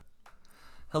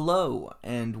Hello,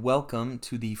 and welcome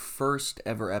to the first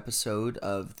ever episode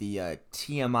of the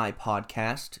TMI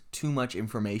podcast, Too Much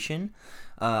Information.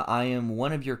 I am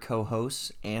one of your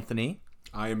co-hosts, Anthony.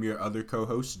 I am your other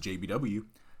co-host, JBW.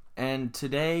 And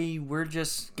today we're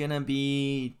just going to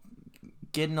be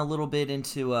getting a little bit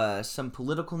into some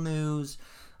political news,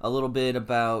 a little bit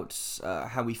about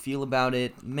how we feel about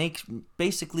it, making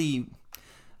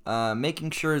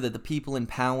sure that the people in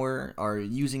power are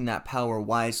using that power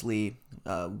wisely,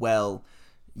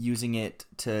 using it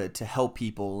to help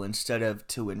people instead of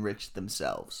to enrich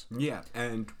themselves. Yeah,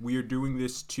 and we are doing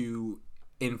this to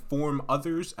inform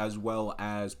others as well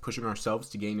as pushing ourselves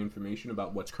to gain information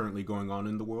about what's currently going on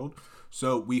in the world.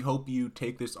 So we hope you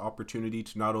take this opportunity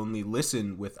to not only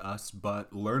listen with us,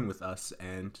 but learn with us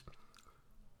and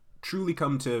truly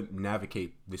come to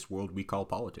navigate this world we call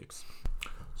politics.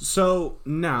 So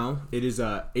now it is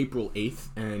April 8th,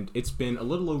 and it's been a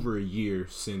little over a year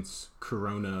since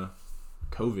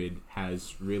COVID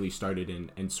has really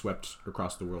started and swept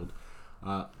across the world.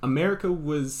 America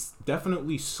was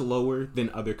definitely slower than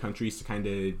other countries to kind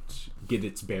of get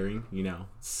its bearing,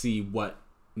 see what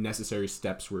necessary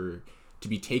steps were to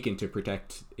be taken to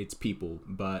protect its people.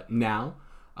 But now,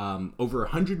 over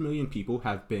 100 million people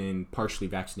have been partially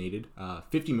vaccinated.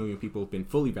 50 million people have been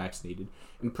fully vaccinated.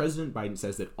 And President Biden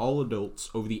says that all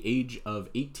adults over the age of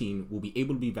 18 will be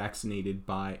able to be vaccinated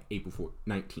by April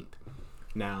 19th.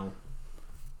 Now,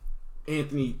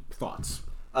 Anthony, thoughts?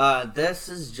 This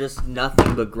is just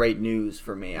nothing but great news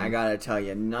for me. I gotta tell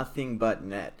you, nothing but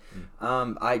net.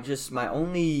 My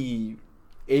only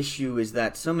issue is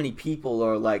that so many people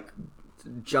are like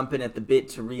jumping at the bit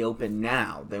to reopen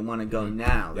now. They want to go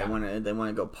now. They want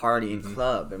to go party and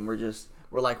club, and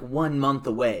we're like 1 month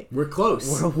away. We're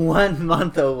close. We're 1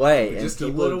 month away, and just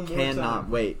people cannot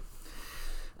wait.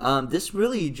 This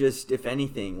really just, if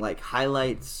anything, like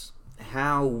highlights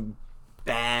how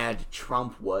bad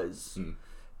Trump was,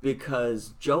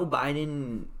 because Joe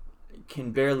Biden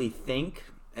can barely think,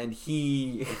 and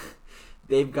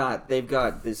they've got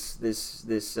this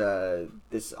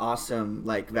awesome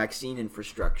like vaccine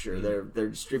infrastructure. They're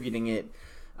distributing it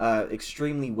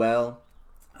extremely well.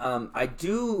 I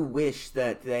do wish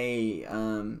that they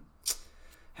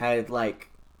had like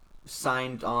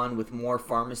signed on with more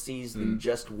pharmacies than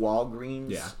just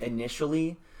Walgreens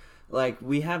initially. Like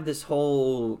we have this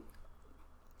whole,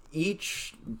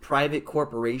 each private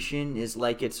corporation is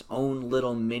like its own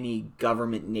little mini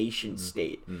government nation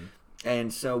state.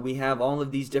 And so we have all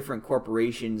of these different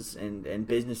corporations and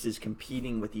businesses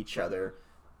competing with each other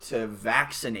to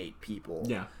vaccinate people,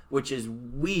 which is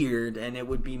weird, and it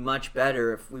would be much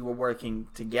better if we were working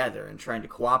together and trying to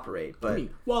cooperate. But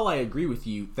while I agree with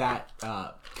you, that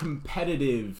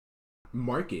competitive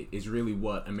market is really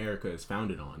what America is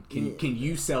founded on. Can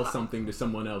you sell something to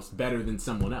someone else better than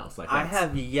someone else? I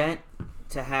have yet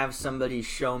to have somebody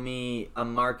show me a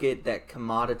market that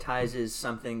commoditizes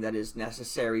something that is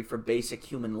necessary for basic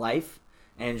human life,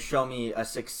 and show me a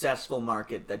successful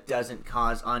market that doesn't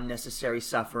cause unnecessary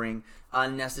suffering,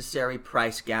 unnecessary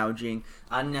price gouging,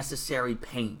 unnecessary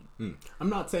pain. I'm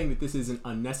not saying that this isn't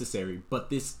unnecessary, but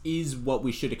this is what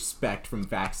we should expect from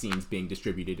vaccines being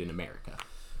distributed in America.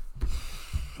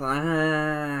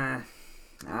 I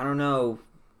don't know.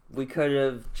 We could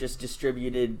have just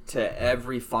distributed to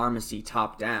every pharmacy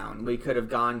top down. We could have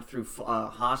gone through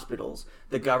hospitals.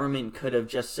 The government could have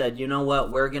just said, you know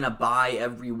what, we're going to buy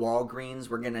every Walgreens.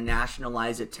 We're going to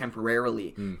nationalize it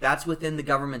temporarily. That's within the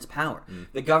government's power.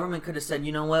 The government could have said,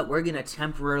 you know what, we're going to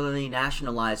temporarily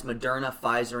nationalize Moderna,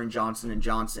 Pfizer, and Johnson &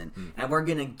 Johnson. And we're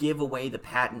going to give away the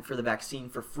patent for the vaccine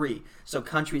for free, so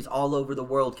countries all over the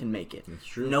world can make it. That's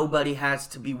true. Nobody has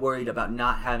to be worried about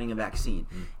not having a vaccine.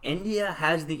 India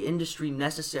has the industry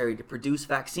necessary to produce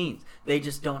vaccines. They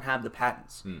just don't have the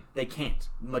patents. They can't.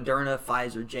 Moderna,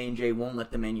 Pfizer, J&J won't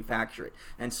let them manufacture it.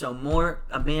 And so more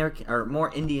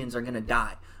Indians are going to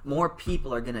die. More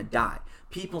people are going to die.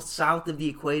 People south of the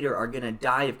equator are going to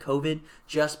die of COVID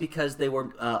just because they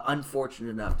were unfortunate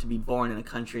enough to be born in a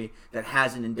country that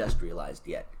hasn't industrialized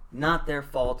yet. Not their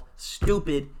fault.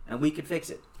 Stupid, and we could fix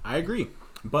it. I agree,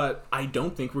 but I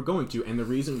don't think we're going to, and the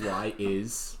reason why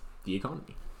is the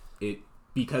economy.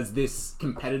 Because this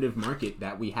competitive market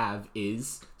that we have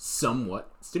is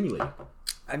somewhat stimulating.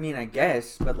 I mean, I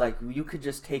guess, but like you could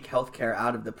just take healthcare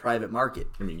out of the private market.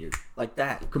 I mean, you're like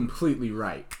that. Completely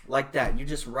right. Like that. You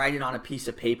just write it on a piece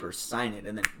of paper, sign it,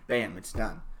 and then bam, it's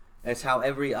done. That's how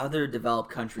every other developed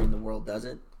country in the world does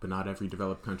it. But not every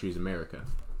developed country is America.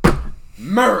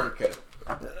 America!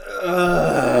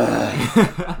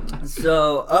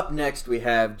 So up next we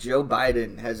have Joe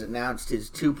Biden has announced his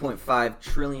 $2.5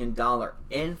 trillion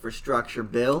infrastructure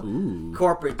bill. Ooh.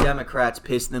 Corporate Democrats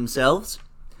pissed themselves.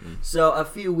 So a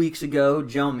few weeks ago,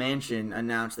 Joe Manchin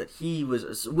announced that he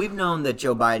was. We've known that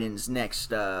Joe Biden's next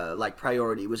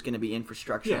priority was going to be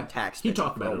infrastructure and tax. He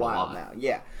talked about for it a while a lot. now.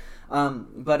 Yeah.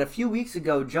 But a few weeks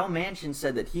ago, Joe Manchin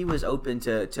said that he was open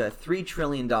to a $3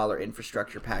 trillion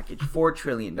infrastructure package, $4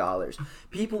 trillion.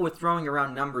 People were throwing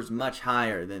around numbers much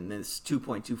higher than this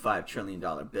 $2.25 trillion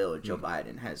bill that Joe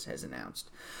Biden has announced.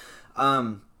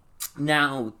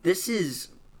 Now, this is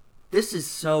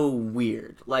so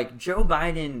weird. Like, Joe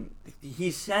Biden,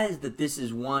 he says that this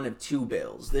is one of two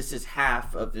bills. This is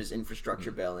half of his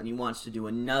infrastructure bill, and he wants to do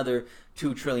another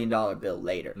 $2 trillion bill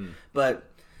later. But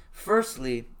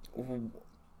firstly,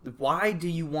 why do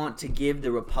you want to give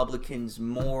the Republicans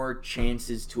more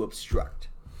chances to obstruct?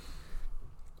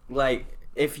 Like,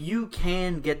 if you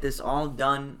can get this all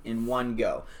done in one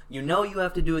go, you know you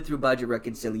have to do it through budget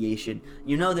reconciliation.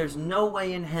 You know there's no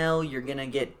way in hell you're going to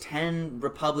get 10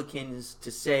 Republicans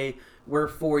to say, we're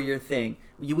for your thing.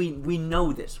 We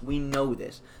know this. We know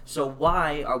this. So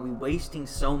why are we wasting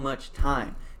so much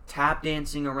time tap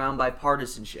dancing around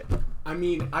bipartisanship? I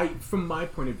mean, from my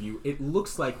point of view, it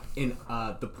looks like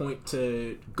the point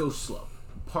to go slow.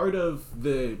 Part of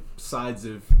the sides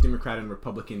of Democrat and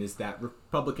Republican is that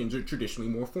Republicans are traditionally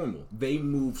more formal. They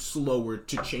move slower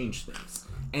to change things,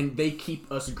 and they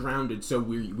keep us grounded so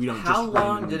we don't. How just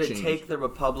long did it change. take the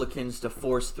Republicans to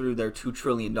force through their $2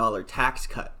 trillion tax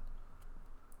cut?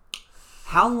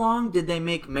 How long did they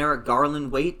make Merrick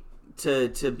Garland wait to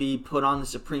be put on the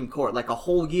Supreme Court? Like a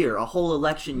whole year, a whole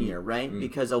election year, right?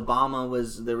 Because there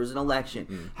was an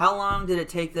election. How long did it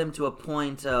take them to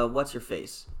appoint what's her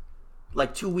face?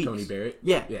 Like 2 weeks. Tony Barrett?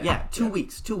 Yeah. 2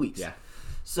 weeks. 2 weeks. Yeah.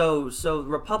 So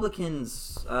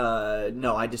Republicans,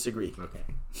 no, I disagree. Okay.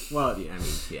 Well, yeah, I mean,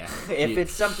 yeah. If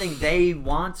it's something they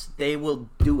want, they will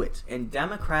do it. And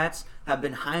Democrats have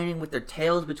been hiding with their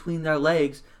tails between their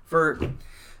legs for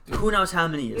who knows how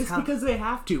many years. It's because they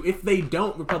have to. If they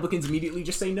don't, Republicans immediately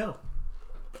just say no.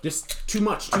 Just too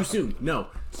much, too soon. No.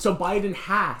 So Biden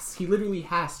he literally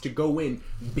has to go in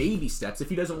baby steps if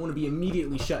he doesn't want to be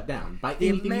immediately shut down by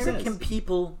anything he says. The American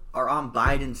people are on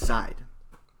Biden's side.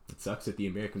 It sucks that the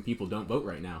American people don't vote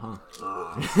right now,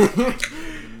 huh?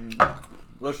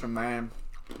 Listen, man.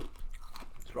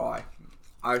 Sorry.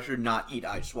 I should not eat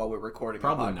ice while we're recording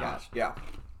Probably a podcast. not.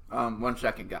 Yeah. 1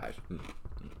 second, guys.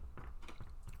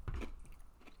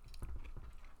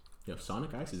 Yo,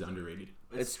 Sonic Ice is underrated.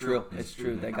 It's true. It's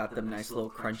true. They got them nice little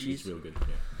crunchies. It's real good.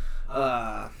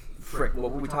 Yeah. Frick,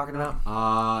 what were we talking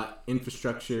about?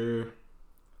 Infrastructure.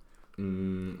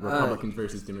 Republicans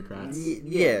versus Democrats.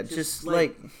 Yeah, just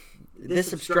like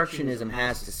this obstructionism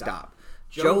has to stop.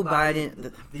 Joe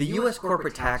Biden, the U.S.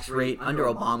 corporate tax rate under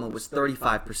Obama was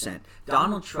 35%.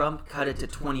 Donald Trump cut it to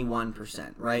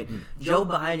 21%, right? Joe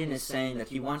Biden is saying that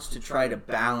he wants to try to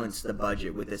balance the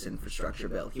budget with this infrastructure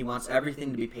bill. He wants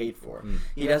everything to be paid for.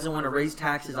 He doesn't want to raise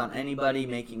taxes on anybody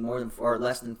making more than or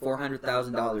less than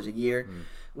 $400,000 a year,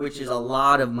 which is a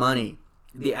lot of money.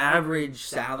 The average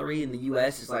salary in the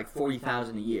U.S. is like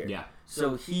 $40,000 a year. Yeah.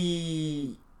 So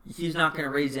he's not going to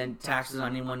raise taxes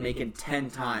on anyone making 10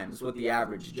 times what the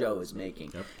average Joe is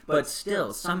making. Yep. But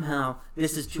still, somehow,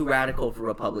 this is too radical for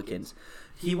Republicans.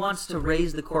 He wants to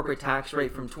raise the corporate tax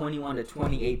rate from 21 to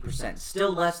 28%,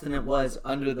 still less than it was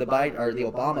under the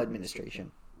Obama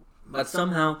administration. But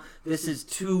somehow, this is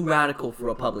too radical for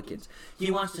Republicans. He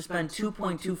wants to spend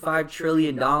 $2.25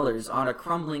 trillion on a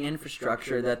crumbling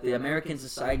infrastructure that the American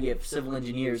Society of Civil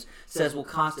Engineers says will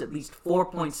cost at least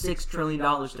 $4.6 trillion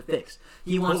to fix.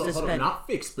 He wants to spend... Not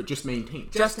fix, but just maintain.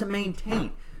 Just to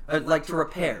maintain. Like to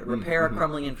repair a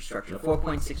crumbling infrastructure,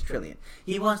 $4.6 trillion.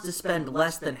 He wants to spend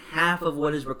less than half of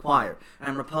what is required,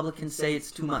 and Republicans say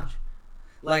it's too much.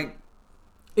 Like...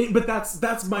 But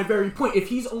that's my very point. If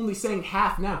he's only saying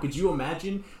half now, could you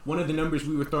imagine one of the numbers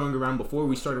we were throwing around before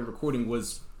we started recording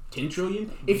was 10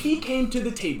 trillion? If he came to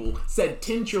the table, said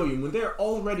 10 trillion, when they're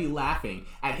already laughing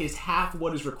at his half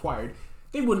what is required,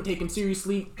 they wouldn't take him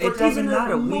seriously. It doesn't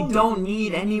matter. We don't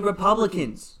need any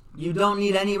Republicans. You don't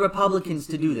need any Republicans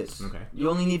to do this. Okay. You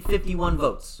only need 51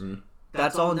 votes.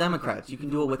 That's all Democrats. You can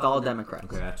do it with all Democrats.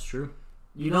 Okay, that's true.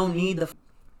 You don't need the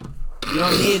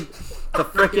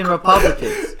frickin'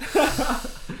 Republicans.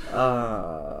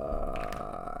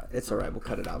 It's alright. We'll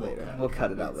cut it out later. We'll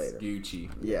cut it out later. Gucci.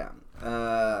 Yeah.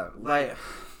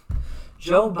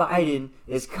 Joe Biden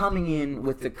is coming in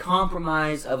with the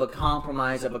compromise of a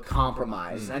compromise of a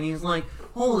compromise. And he's like,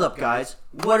 hold up, guys.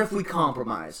 What if we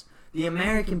compromise? The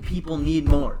American people need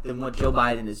more than what Joe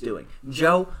Biden is doing.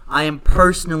 Joe, I am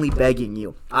personally begging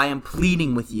you. I am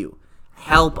pleading with you.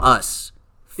 Help us.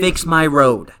 Fix my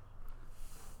road.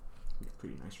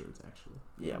 Pretty nice roads, actually.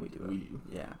 Yeah, we do. We do.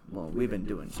 Yeah. Well, we've been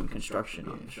doing some construction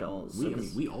on the shells.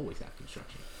 We always have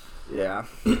construction. Yeah.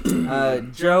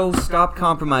 Joe, stop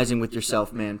compromising with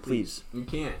yourself, man, please. We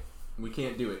can't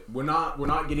do it. We're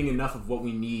not getting enough of what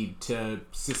we need to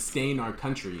sustain our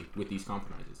country with these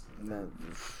compromises.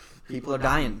 People are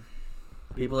dying.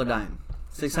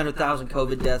 600,000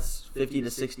 COVID deaths, 50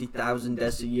 to 60,000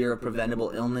 deaths a year of preventable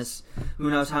illness. Who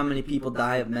knows how many people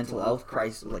die of mental health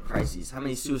crises? How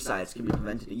many suicides can be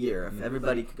prevented a year if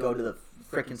everybody could go to the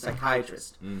frickin'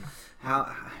 psychiatrist?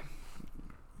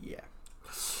 Yeah.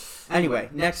 Anyway,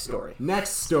 next story. Let's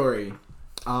see.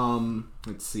 I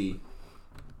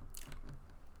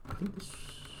think this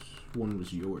one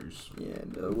was yours. Yeah,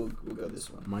 no, we'll go this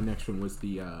one. My next one was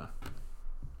the.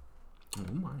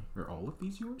 Oh my! Are all of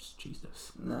these yours?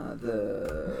 Jesus. Nah,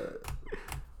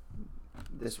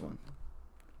 this one.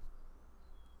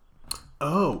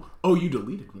 Oh! You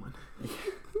deleted one.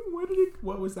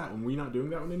 What was that one? Were you not doing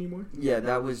that one anymore? Yeah,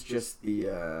 that was just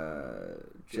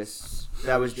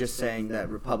just saying that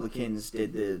Republicans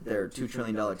did their $2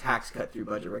 trillion tax cut through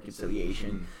budget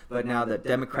reconciliation, but now that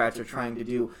Democrats are trying to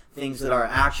do things that are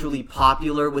actually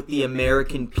popular with the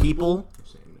American people,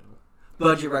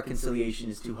 budget reconciliation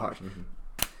is too harsh.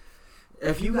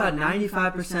 If you got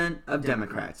 95% of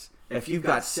Democrats, if you've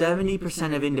got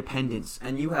 70% of independents,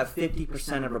 and you have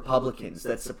 50% of Republicans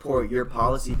that support your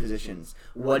policy positions,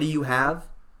 what do you have?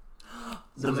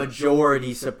 The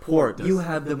majority support. You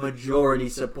have the majority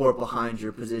support behind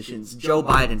your positions. Joe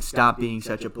Biden, stop being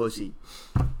such a pussy.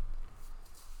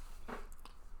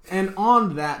 And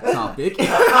on that topic,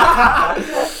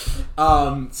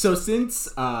 so since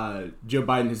Joe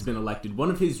Biden has been elected,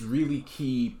 one of his really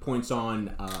key points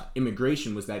on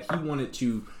immigration was that he wanted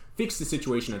to fix the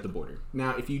situation at the border.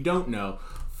 Now, if you don't know,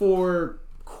 for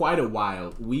quite a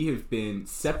while, we have been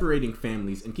separating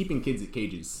families and keeping kids at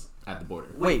cages at the border.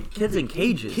 Wait, kids in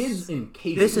cages? Kids in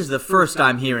cages. This is the first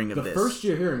I'm hearing of this. The first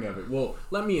you're hearing of it. Well,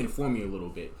 let me inform you a little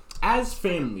bit. As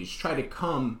families try to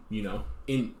come,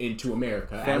 into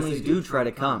America. Families do try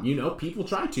to come. People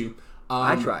try to.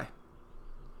 I try.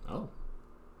 Oh.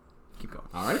 Keep going.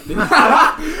 All right.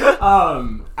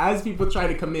 As people try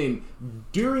to come in,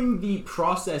 during the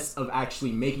process of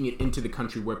actually making it into the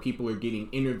country where people are getting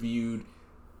interviewed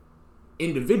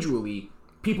individually,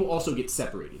 people also get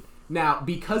separated. Now,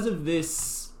 because of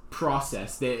this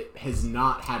process that has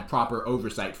not had proper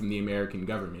oversight from the American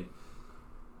government,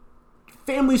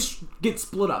 families get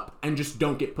split up and just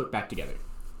don't get put back together.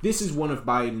 This is one of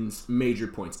Biden's major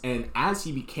points. And as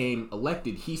he became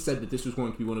elected, he said that this was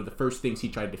going to be one of the first things he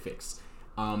tried to fix.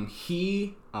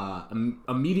 He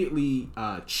immediately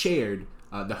chaired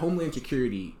the Homeland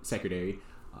Security Secretary,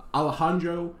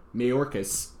 Alejandro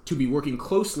Mayorkas, to be working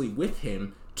closely with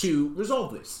him to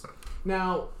resolve this.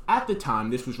 Now, at the time,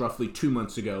 this was roughly 2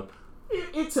 months ago,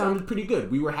 it sounded pretty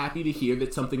good. We were happy to hear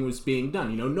that something was being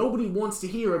done. Nobody wants to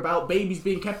hear about babies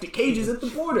being kept at cages at the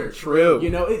border. True.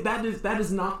 That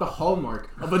is not the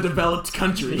hallmark of a developed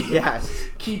country. Yes.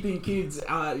 Keeping kids,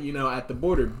 at the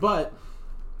border. But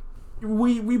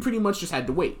we pretty much just had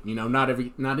to wait.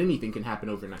 Not anything can happen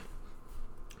overnight.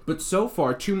 But so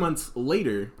far, 2 months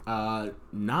later,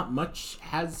 not much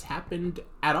has happened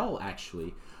at all,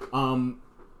 actually.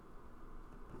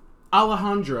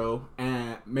 Alejandro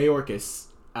Mayorkas,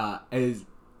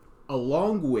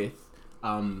 along with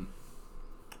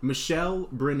Michelle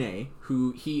Brenet,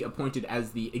 who he appointed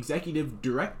as the executive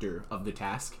director of the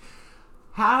task,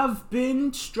 have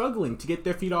been struggling to get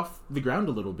their feet off the ground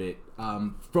a little bit.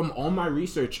 From all my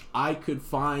research, I could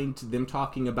find them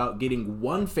talking about getting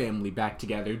one family back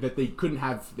together that they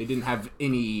didn't have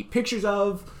any pictures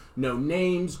of, no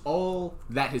names. All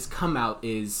that has come out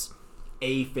is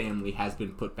a family has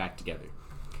been put back together.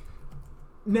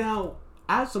 Now,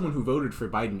 as someone who voted for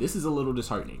Biden, this is a little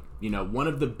disheartening. One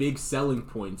of the big selling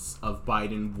points of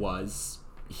Biden was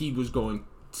he was going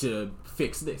to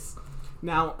fix this.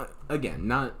 Now, again,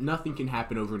 nothing can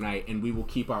happen overnight, and we will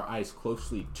keep our eyes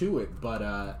closely to it, but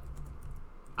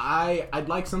I'd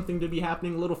like something to be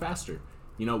happening a little faster.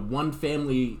 One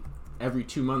family every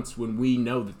 2 months when we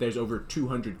know that there's over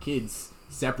 200 kids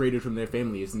separated from their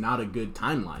family is not a good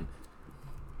timeline.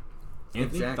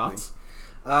 Anthony, thoughts?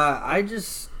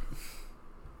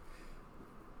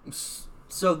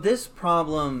 So this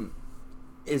problem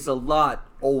is a lot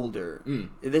older.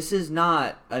 This is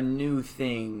not a new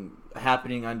thing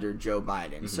happening under Joe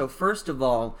Biden. So first of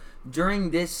all, during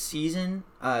this season,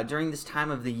 during this time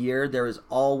of the year, there is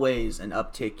always an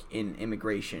uptick in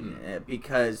immigration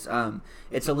because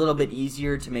it's a little bit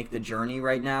easier to make the journey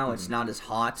right now. It's not as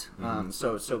hot,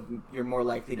 so you're more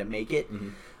likely to make it.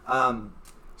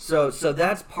 So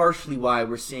that's partially why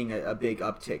we're seeing a big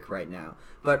uptick right now.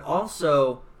 But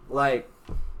also, like,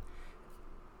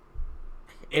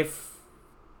 if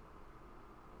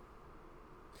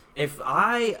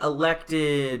I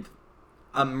elected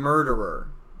a murderer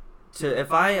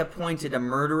if I appointed a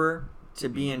murderer to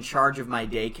be in charge of my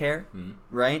daycare,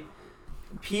 right?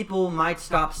 People might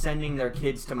stop sending their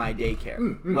kids to my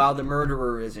daycare while the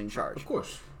murderer is in charge. Of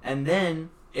course. And then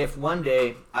if one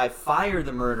day I fire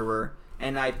the murderer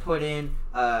and I put in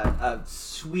a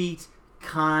sweet,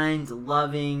 kind,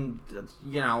 loving,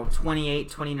 28,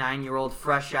 29-year-old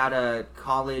fresh out of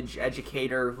college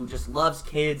educator who just loves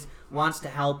kids, wants to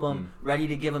help them, ready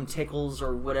to give them tickles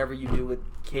or whatever you do with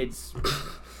kids.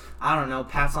 I don't know,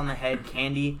 pats on the head,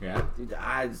 candy,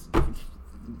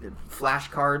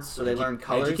 flashcards so they learn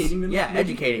colors. Educating them? Yeah,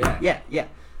 educating. Yeah.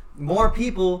 More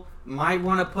people might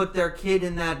want to put their kid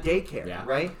in that daycare,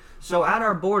 right? So at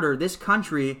our border, this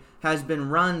country has been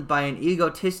run by an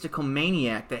egotistical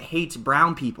maniac that hates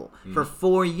brown people for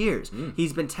 4 years.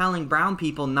 He's been telling brown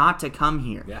people not to come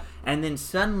here. Yeah. And then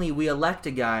suddenly we elect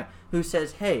a guy who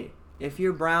says, hey, if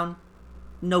you're brown,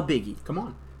 no biggie. Come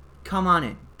on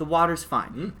in. The water's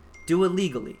fine. Do it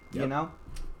legally, you know?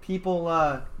 People,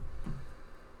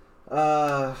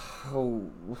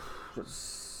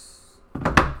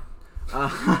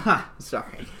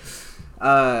 sorry.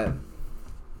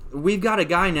 We've got a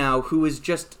guy now who is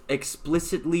just not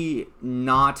explicitly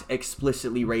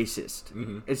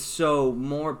racist. It's so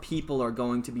more people are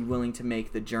going to be willing to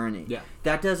make the journey. Yeah.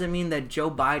 That doesn't mean that Joe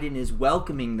Biden is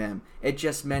welcoming them. It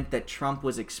just meant that Trump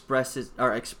was expressly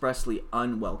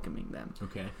unwelcoming them.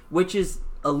 Okay. Which is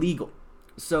illegal.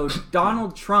 So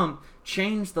Donald Trump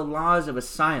changed the laws of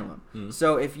asylum.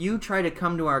 So if you try to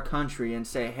come to our country and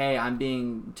say, hey, I'm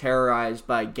being terrorized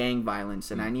by gang violence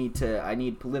and I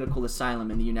need political asylum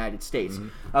in the United States,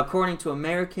 according to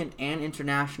American and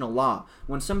international law,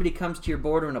 when somebody comes to your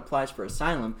border and applies for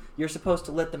asylum, you're supposed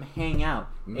to let them hang out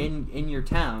in your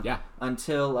town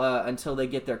until they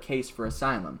get their case for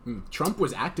asylum. Trump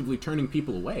was actively turning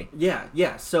people away.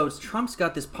 Yeah. So Trump's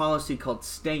got this policy called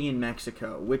Stay in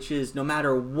Mexico, which is no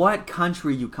matter what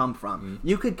country you come from.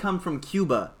 You could come from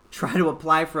Cuba, try to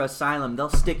apply for asylum, they'll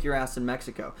stick your ass in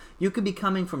Mexico. You could be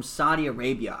coming from Saudi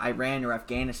Arabia, Iran, or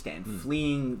Afghanistan,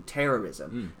 fleeing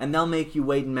terrorism, and they'll make you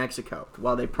wait in Mexico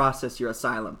while they process your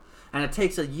asylum. And it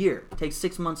takes a year. It takes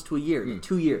 6 months to a year,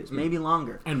 2 years, maybe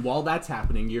longer. And while that's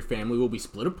happening, your family will be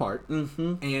split apart.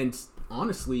 And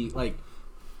honestly, like,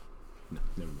 no,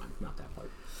 never mind, not that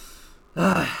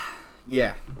part.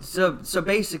 Yeah. So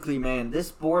basically, man, this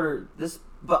border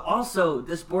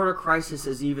crisis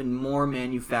is even more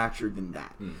manufactured than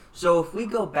that. So if we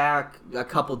go back a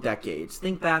couple decades,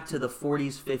 think back to the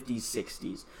 40s, 50s,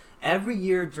 60s. Every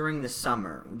year during the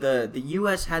summer, the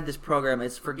U.S. had this program.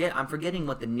 I'm forgetting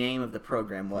what the name of the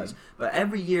program was, but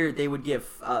every year they would give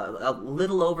a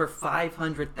little over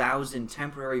 500,000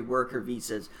 temporary worker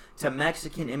visas to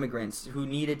Mexican immigrants who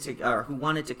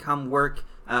wanted to come work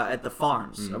at the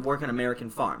farms, work on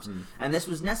American farms. And this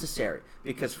was necessary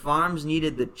because farms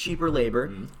needed the cheaper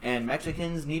labor and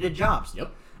Mexicans needed jobs.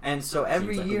 Yep. And so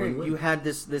every year you had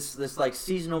this like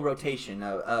seasonal rotation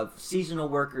of seasonal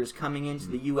workers coming into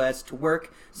the U.S. to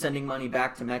work, sending money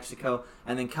back to Mexico,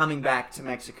 and then coming back to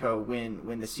Mexico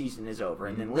when the season is over,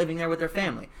 and then living there with their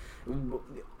family.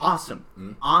 Awesome.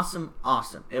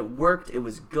 It worked. It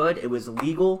was good. It was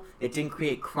legal. It didn't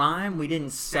create crime. We didn't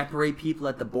separate people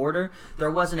at the border. There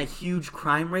wasn't a huge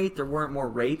crime rate. There weren't more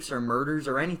rapes or murders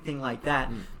or anything like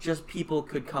that. Just people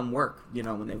could come work,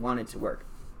 when they wanted to work.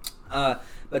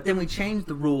 But then we changed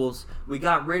the rules. We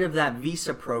got rid of that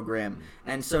visa program.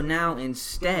 And so now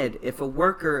instead, if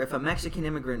a Mexican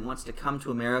immigrant wants to come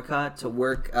to America to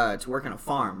work on a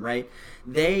farm, right?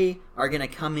 They are going to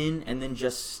come in and then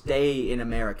just stay in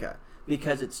America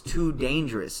because it's too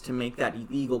dangerous to make that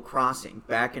illegal crossing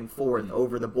back and forth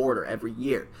over the border every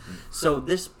year. So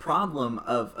this problem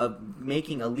of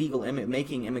making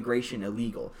immigration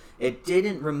illegal, it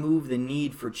didn't remove the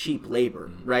need for cheap labor,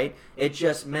 right? It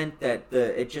just meant that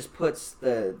it just puts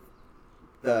the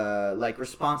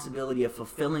responsibility of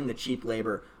fulfilling the cheap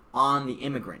labor on the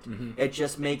immigrant. It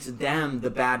just makes them the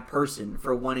bad person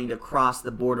for wanting to cross the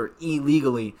border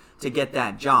illegally to get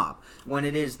that job, when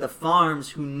it is the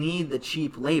farms who need the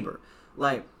cheap labor.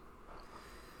 Like,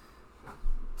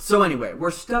 So anyway,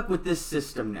 we're stuck with this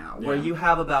system now, where you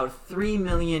have about 3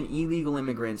 million illegal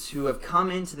immigrants who have come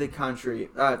into the country.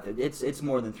 It's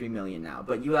more than 3 million now,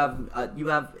 but you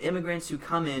have immigrants who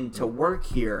come in to work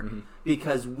here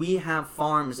because we have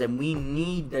farms and we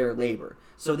need their labor.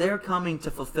 So they're coming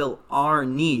to fulfill our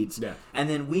needs, and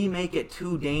then we make it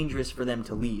too dangerous for them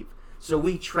to leave. So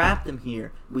we trap them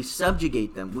here, we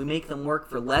subjugate them, we make them work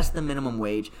for less than minimum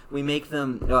wage, we make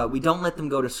them, we don't let them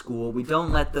go to school, we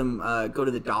don't let them go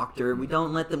to the doctor, we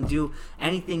don't let them do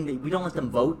anything, we don't let them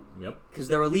vote, because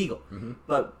they're illegal.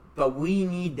 But we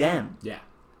need them. Yeah.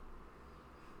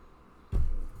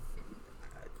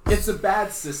 It's a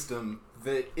bad system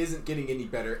that isn't getting any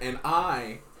better, and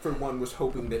I, for one, was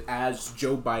hoping that as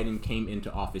Joe Biden came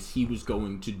into office, he was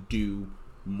going to do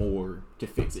more to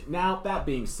fix it. Now, that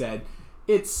being said,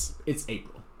 it's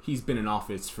April. He's been in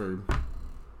office for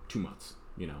 2 months.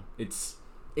 You know, it's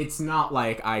not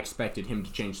like I expected him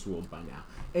to change the world by now.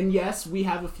 And yes, we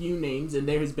have a few names, and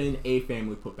there has been a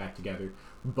family put back together.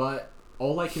 But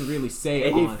all I can really say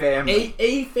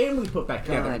a family put back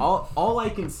together. All I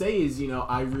can say is, you know,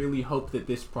 I really hope that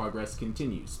this progress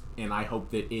continues, and I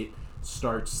hope that it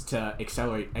starts to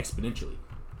accelerate exponentially,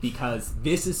 because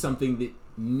this is something that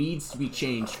needs to be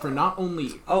changed for not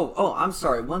only... Oh, I'm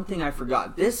sorry. One thing I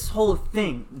forgot. This whole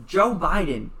thing, Joe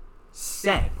Biden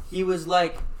said, he was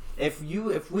like, if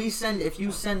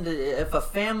a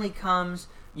family comes,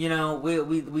 you know,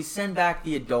 we send back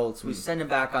the adults, we send them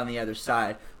back on the other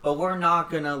side, but we're not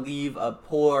going to leave a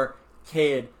poor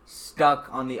kid stuck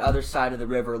on the other side of the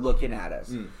river looking at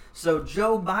us. So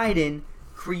Joe Biden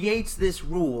creates this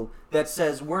rule that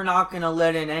says we're not going to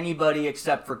let in anybody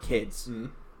except for kids.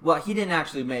 Well, he didn't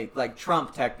actually make, like,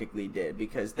 Trump technically did,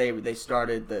 because they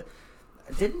started the...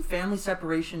 Didn't family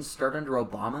separation start under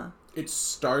Obama? It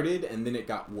started, and then it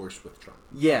got worse with Trump.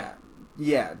 Yeah.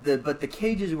 But the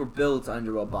cages were built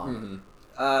under Obama.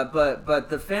 But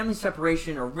the family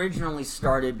separation originally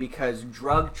started because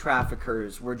drug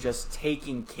traffickers were just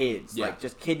taking kids, like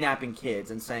just kidnapping kids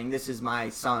and saying, "This is my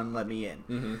son, let me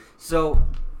in." So...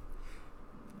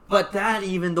 But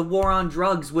the war on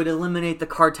drugs would eliminate the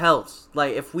cartels.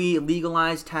 Like, if we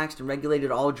legalized, taxed, and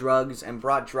regulated all drugs and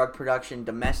brought drug production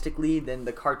domestically, then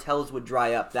the cartels would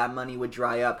dry up. That money would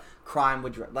dry up. Crime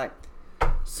would dry up. Like,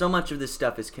 so much of this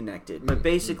stuff is connected. But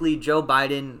basically, Joe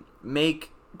Biden,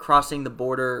 make crossing the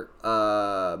border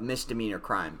a misdemeanor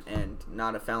crime and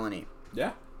not a felony.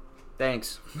 Yeah.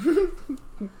 Thanks.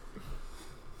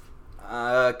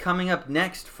 Coming up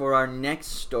next for our next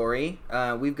story,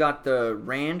 we've got the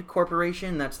RAND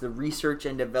Corporation. That's the Research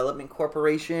and Development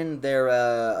Corporation. They're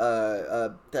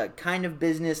a kind of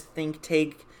business think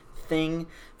tank thing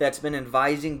that's been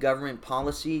advising government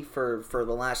policy for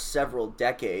the last several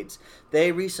decades.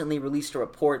 They recently released a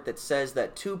report that says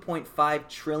that $2.5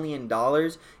 trillion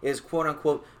is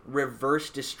quote-unquote reverse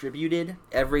distributed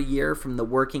every year from the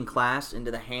working class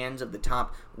into the hands of the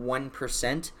top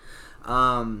 1%.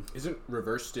 Isn't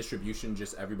reverse distribution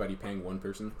just everybody paying one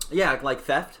person? Yeah, like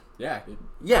theft. Yeah.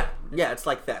 Yeah, it's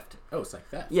like theft. Oh, it's like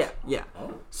theft. Yeah.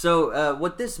 Oh. So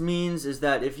what this means is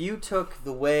that if you took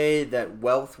the way that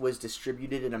wealth was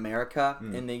distributed in America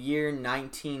in the year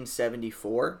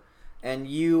 1974 and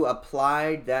you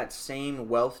applied that same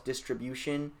wealth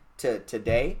distribution to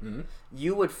today,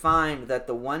 you would find that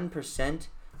the 1%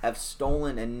 have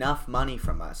stolen enough money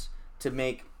from us to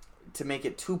make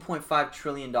it $2.5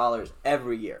 trillion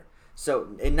every year. So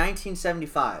in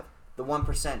 1975, the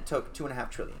 1% took $2.5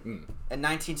 trillion. In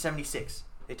 1976,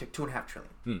 they took $2.5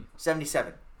 trillion.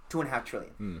 77, $2.5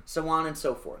 trillion. So on and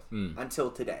so forth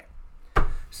until today.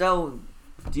 So,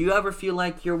 do you ever feel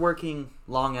like you're working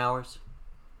long hours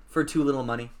for too little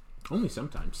money? Only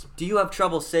sometimes. Do you have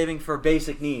trouble saving for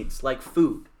basic needs like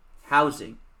food,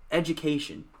 housing,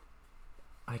 education?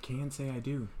 I can say I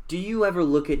do. Do you ever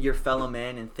look at your fellow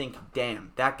man and think,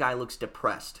 damn, that guy looks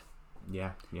depressed?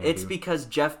 Yeah. It's because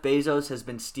Jeff Bezos has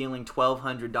been stealing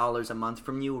 $1,200 a month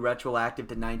from you retroactive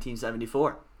to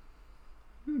 1974.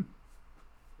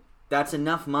 That's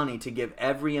enough money to give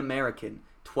every American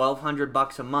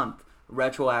 $1,200 a month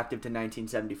retroactive to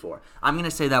 1974. I'm going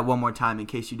to say that one more time in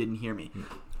case you didn't hear me.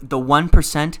 The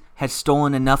 1% has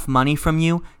stolen enough money from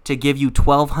you to give you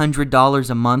 $1,200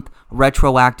 a month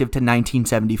retroactive to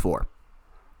 1974.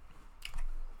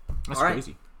 That's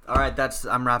crazy. All right,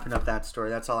 I'm wrapping up that story.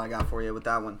 That's all I got for you with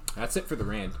that one. That's it for the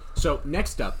RAND. So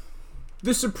next up,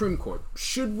 the Supreme Court.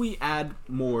 Should we add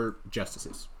more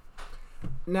justices?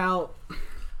 Now,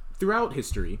 throughout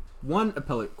history, one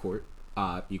appellate court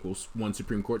equals one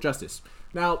Supreme Court justice.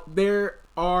 Now, there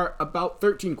are about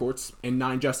 13 courts and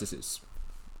 9 justices.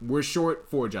 We're short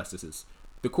 4 justices.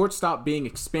 The court stopped being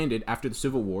expanded after the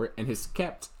Civil War and has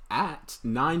kept at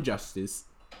 9 judges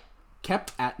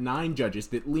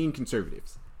that lean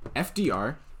conservatives.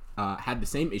 FDR had the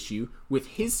same issue with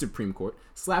his Supreme Court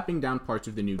slapping down parts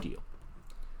of the New Deal.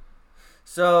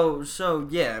 So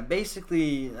yeah,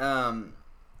 basically,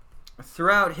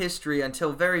 throughout history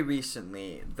until very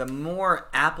recently, the more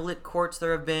appellate courts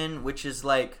there have been, which is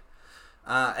like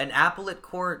an appellate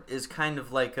court is kind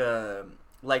of like the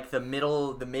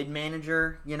mid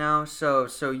manager, you know.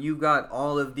 So you got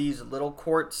all of these little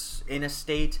courts in a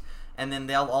state, and then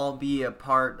they'll all be a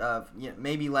part of, you know,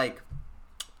 maybe like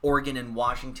Oregon and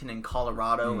Washington and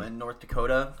Colorado and North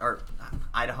Dakota, or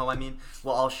Idaho, I mean,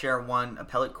 will all share one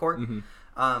appellate court.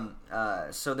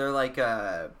 So they're like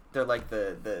the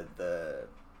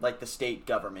state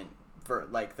government for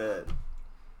like the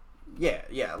we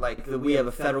have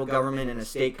a federal government and a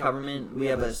state government. We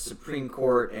have a Supreme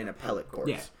Court and appellate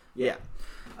courts. Yeah.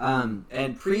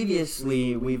 And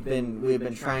previously we kept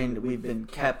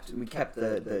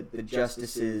the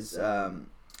justices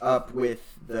up with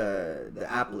the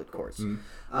appellate courts.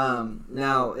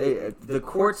 Now the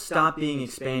courts stopped being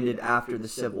expanded after the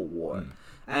Civil War,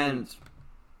 and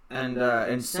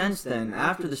since then,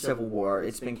 after the Civil War,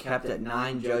 it's been kept at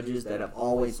 9 judges that have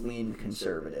always leaned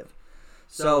conservative.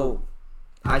 So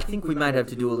I think we might have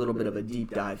to do a little bit of a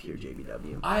deep dive here,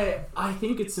 JBW. I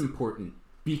think it's important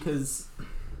because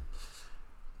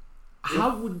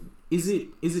is it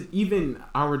even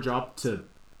our job to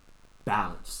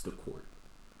balance the court?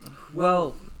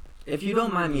 Well, if you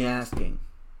don't mind me asking,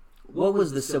 what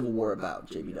was the Civil War about,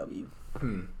 JBW?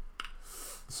 The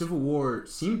Civil War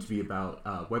seemed to be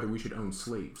about whether we should own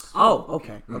slaves. Oh,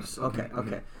 okay.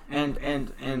 And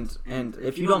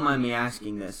if you don't mind me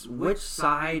asking this, which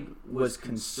side was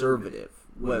conservative?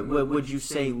 What would you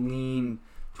say lean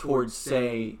towards,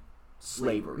 say,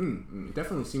 slavery? It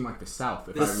definitely seemed like the South,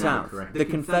 if the I remember South, correctly. the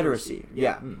Confederacy.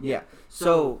 Yeah.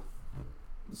 So,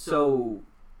 do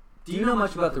you know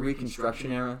much about the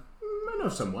Reconstruction era? I know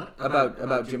somewhat.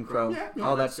 About Jim Crow,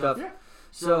 all that stuff? Yeah.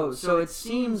 So it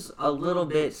seems a little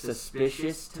bit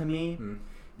suspicious to me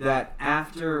that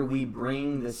after we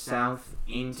bring the South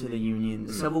into the Union,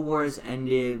 the Civil War has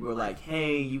ended, we're like,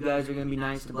 hey, you guys are going to be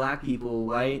nice to black people,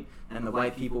 right? And the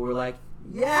white people were like,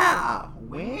 yeah,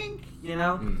 wink, you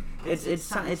know? It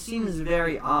seems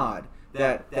very odd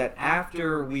that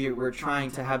after we're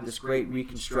trying to have this great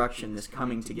reconstruction, this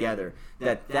coming together,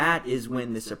 that is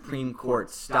when the Supreme Court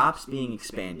stops being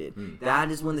expanded. That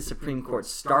is when the Supreme Court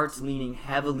starts leaning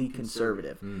heavily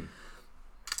conservative.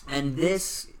 And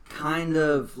this kind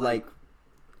of like,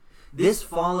 this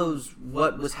follows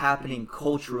what was happening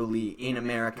culturally in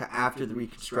America after the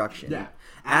Reconstruction. Yeah.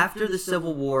 After the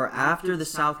Civil War, after the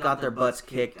South got their butts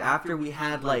kicked, after we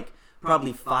had like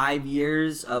probably 5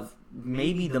 years of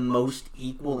maybe the most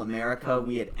equal America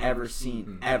we had ever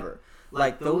seen, ever.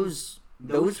 Like those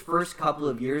first couple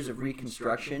of years of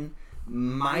Reconstruction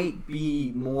might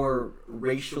be more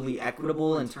racially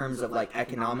equitable in terms of like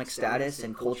economic status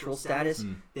and cultural status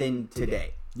than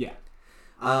today. Yeah.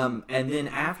 And then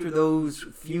after those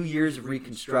few years of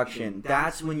Reconstruction,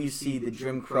 that's when you see the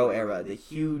Jim Crow era, the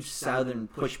huge Southern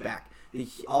pushback.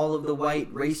 All of the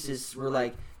white racists were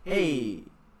like, hey,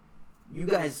 you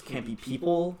guys can't be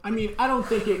people. I mean, I don't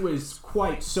think it was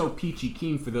quite so peachy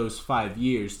keen for those 5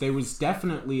 years. There was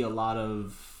definitely a lot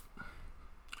of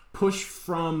push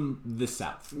from the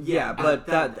South. Yeah, but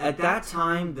at that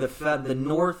time, the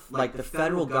North, like the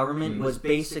federal government, was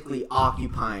basically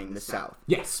occupying the South.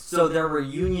 Yes. So there were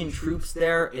Union troops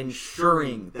there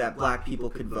ensuring that black people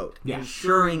could vote,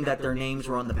 ensuring that their names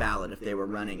were on the ballot if they were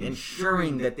running,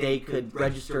 ensuring that they could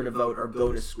register to vote or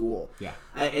go to school,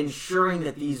 ensuring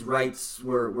that these rights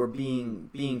were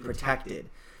being protected.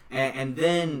 And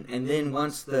then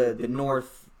once the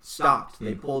North stopped,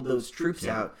 they pulled those troops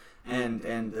out.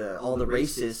 And all the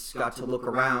racists got to look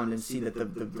around and see that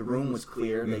the room was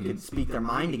clear. They could speak their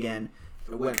mind again.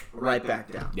 It went right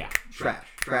back down. Yeah. Trash.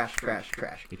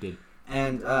 It did.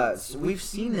 And so we've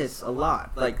seen this a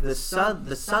lot. Like the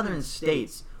southern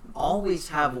states always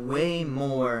have way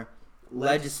more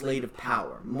legislative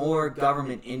power, more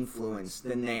government influence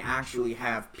than they actually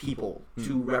have people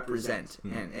to represent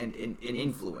and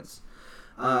influence.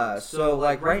 So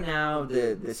like right now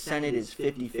the Senate is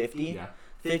 50-50. Yeah.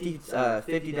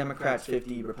 50 Democrats,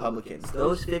 50 Republicans.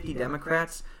 Those 50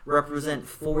 Democrats represent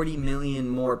 40 million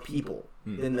more people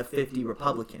than the 50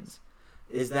 Republicans.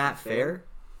 Is that fair?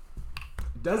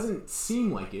 Doesn't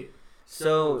seem like it.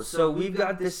 So we've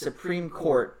got this Supreme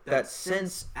Court that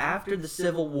since after the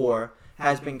Civil War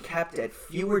has been kept at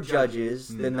fewer judges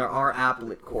than there are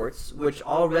appellate courts, which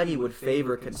already would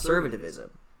favor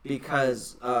conservatism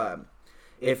because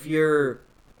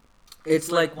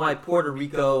It's like why Puerto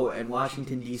Rico and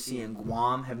Washington, D.C. and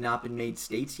Guam have not been made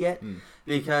states yet,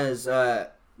 because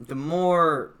the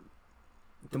more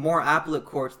appellate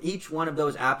courts, each one of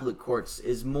those appellate courts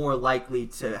is more likely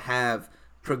to have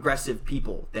progressive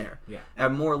people there, are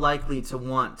more likely to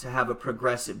want to have a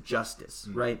progressive justice,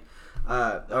 right?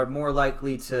 Are more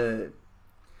likely to...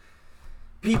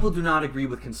 People do not agree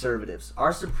with conservatives.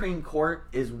 Our Supreme Court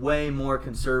is way more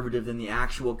conservative than the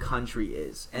actual country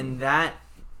is, and that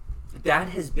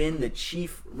has been the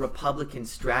chief Republican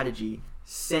strategy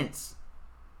since...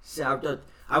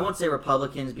 I won't say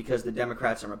Republicans because the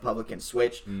Democrats and Republicans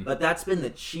switched, but that's been the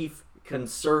chief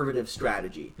conservative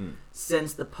strategy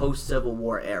since the post-Civil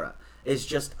War era. Is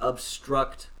just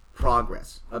obstruct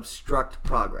progress.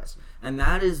 And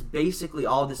that is basically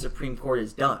all the Supreme Court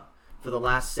has done for the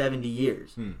last 70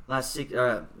 years. Last six,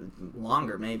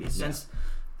 longer maybe, since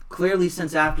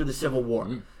after the Civil War.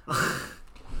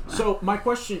 So my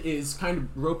question is kind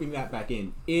of roping that back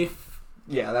in.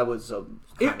 That was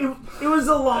it was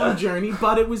a long journey,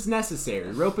 but it was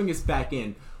necessary. Roping us back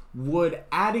in. Would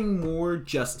adding more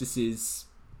justices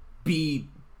be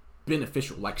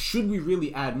beneficial? Like, should we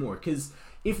really add more? Because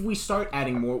if we start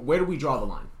adding more, where do we draw the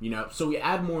line? So we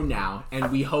add more now, and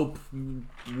we hope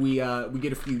we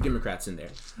get a few Democrats in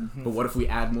there. But what if we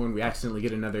add more and we accidentally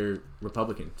get another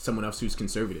Republican, someone else who's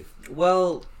conservative?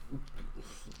 Well,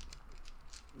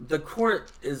 the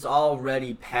court is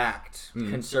already packed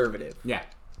conservative. Yeah.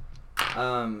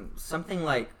 Something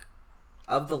like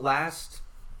of the last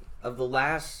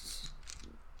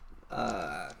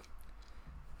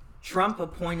Trump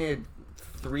appointed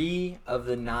 3 of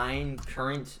the 9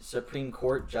 current Supreme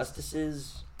Court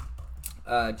justices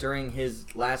during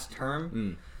his last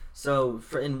term. So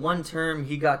in one term,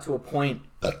 he got to appoint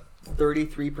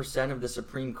 33% of the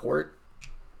Supreme Court,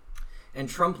 and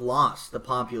Trump lost the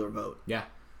popular vote. Yeah.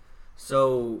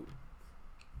 So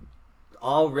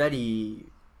already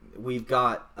we've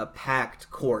got a packed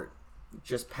court,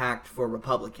 just packed for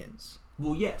Republicans.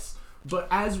 Well, yes, but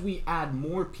as we add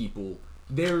more people,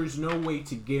 there's no way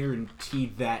to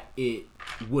guarantee that it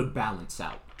would balance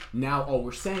out. Now, all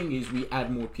we're saying is we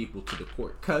add more people to the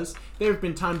court, because there have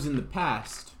been times in the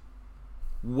past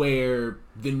where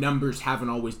the numbers haven't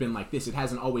always been like this. It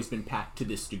hasn't always been packed to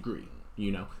this degree.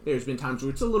 There's been times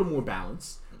where it's a little more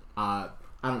balanced. I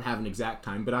don't have an exact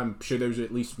time, but I'm sure there was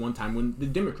at least one time when the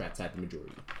Democrats had the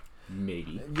majority.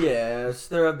 Maybe. Yes,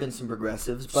 there have been some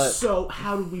progressives, but... So,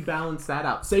 how do we balance that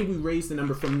out? Say we raise the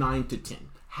number from 9 to 10.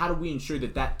 How do we ensure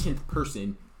that 10th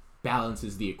person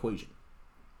balances the equation?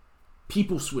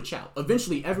 People switch out.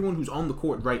 Eventually, everyone who's on the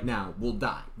court right now will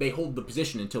die. They hold the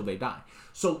position until they die.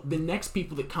 So, the next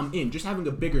people that come in, just having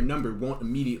a bigger number won't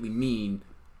immediately mean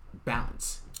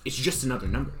balance. It's just another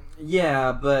number.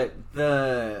 Yeah, but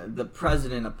the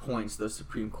president appoints those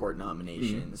Supreme Court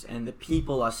nominations, and the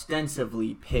people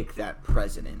ostensibly pick that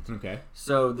president. Okay.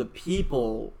 So the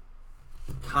people,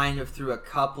 kind of through a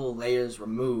couple layers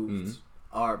removed,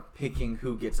 are picking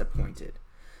who gets appointed.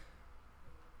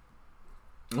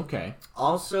 Okay.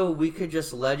 Also, we could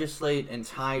just legislate and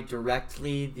tie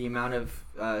directly the amount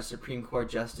of Supreme Court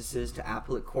justices to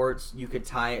appellate courts. You could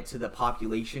tie it to the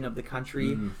population of the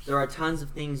country. There are tons of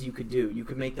things you could do. You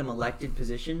could make them elected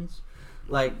positions.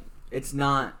 Like, it's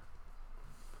not...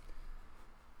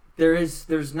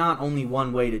 There's not only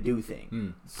one way to do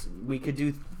things. We could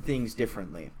do things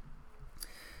differently.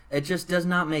 It just does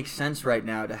not make sense right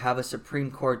now to have a Supreme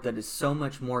Court that is so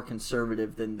much more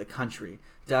conservative than the country.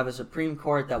 To have a Supreme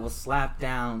Court that will slap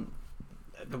down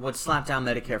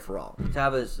Medicare for all. To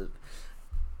have it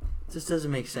just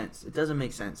doesn't make sense. It doesn't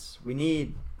make sense. We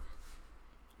need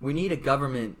a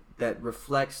government that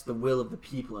reflects the will of the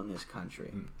people in this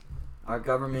country. Our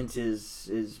government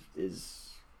is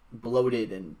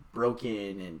bloated and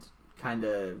broken and kind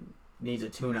of needs a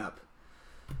tune-up.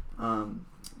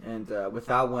 And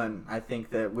without one, I think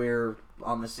that we're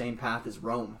on the same path as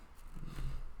Rome.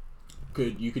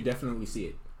 You could definitely see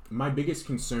it. My biggest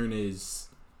concern is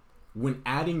when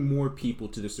adding more people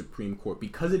to the Supreme Court,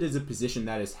 because it is a position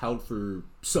that is held for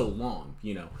so long,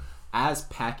 as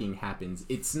packing happens,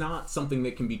 it's not something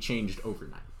that can be changed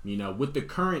overnight. With the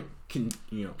current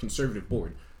conservative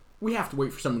board, we have to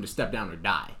wait for someone to step down or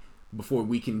die before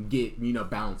we can get,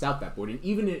 balance out that board. And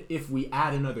even if we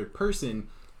add another person,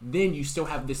 then you still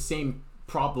have the same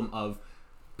problem of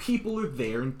people are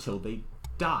there until they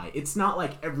die. It's not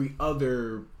like every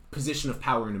other position of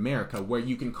power in America where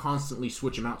you can constantly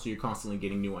switch them out so you're constantly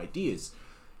getting new ideas.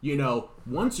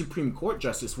 One Supreme Court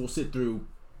justice will sit through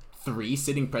 3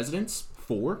 sitting presidents,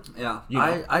 4. Yeah,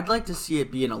 I'd like to see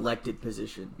it be an elected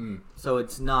position, so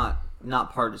it's not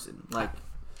partisan. Like,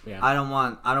 Yeah. I don't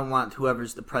want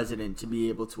whoever's the president to be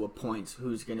able to appoint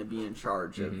who's going to be in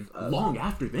charge of long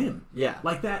after them. Yeah.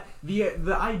 Like that, the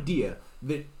idea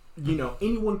that,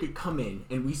 anyone could come in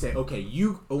and we say, okay,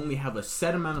 you only have a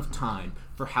set amount of time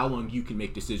for how long you can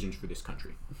make decisions for this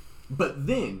country. But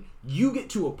then you get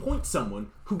to appoint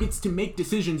someone who gets to make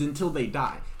decisions until they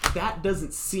die. That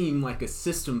doesn't seem like a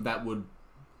system that would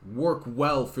work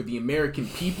well for the American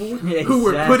people who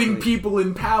are putting people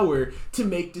in power to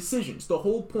make decisions. The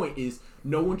whole point is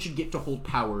no one should get to hold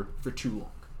power for too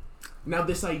long. Now,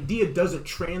 this idea doesn't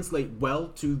translate well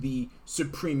to the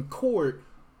Supreme Court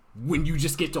when you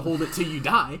just get to hold it till you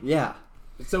die. Yeah.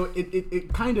 So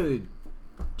it kind of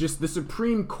just, the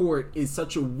Supreme Court is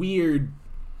such a weird...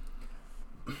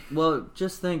 Well,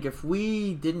 just think, if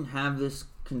we didn't have this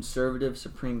conservative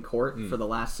Supreme Court for the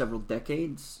last several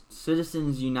decades,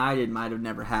 Citizens United might have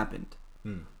never happened.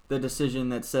 The decision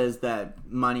that says that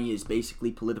money is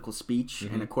basically political speech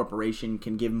and a corporation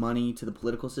can give money to the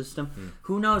political system.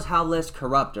 Who knows how less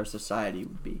corrupt our society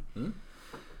would be.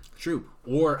 True.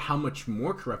 Or how much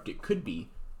more corrupt it could be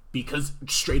because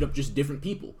straight up just different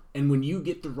people. And when you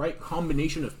get the right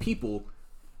combination of people,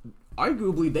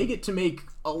 arguably they get to make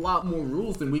a lot more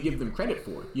rules than we give them credit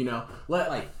for.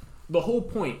 Like the whole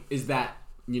point is that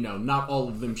not all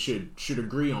of them should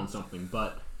agree on something,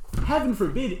 but heaven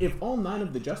forbid if all 9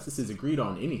 of the justices agreed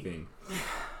on anything.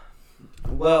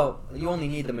 Well, you only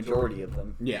need the majority of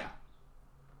them. Yeah.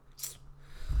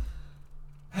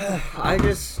 I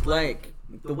just like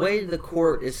the way the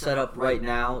court is set up right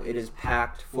now. It is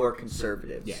packed for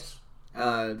conservatives. Yes.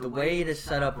 The way it is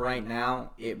set up right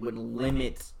now, it would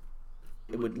limit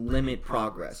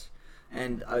progress.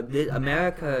 And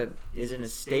America is in a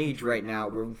stage right now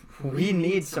where we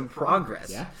need some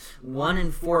progress. Yeah. 1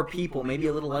 in 4 people, maybe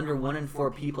a little under 1 in 4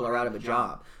 people, are out of a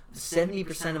job.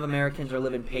 70% of Americans are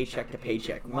living paycheck to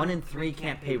paycheck. 1 in 3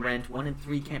 can't pay rent. 1 in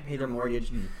 3 can't pay their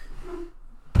mortgage.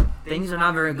 Things are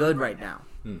not very good right now.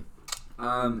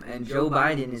 And Joe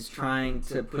Biden is trying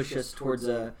to push us towards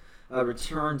a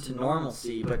return to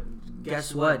normalcy. But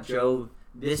guess what, Joe?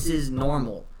 This is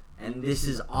normal. And this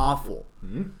is awful.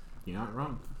 You're not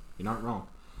wrong.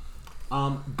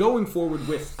 Going forward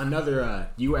with another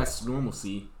U.S.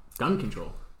 normalcy, gun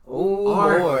control. Oh,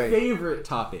 Our boy. favorite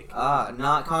topic.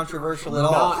 Not controversial at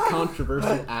all. Not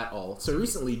controversial at all. So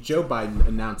recently, Joe Biden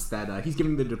announced that he's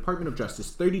giving the Department of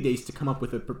Justice 30 days to come up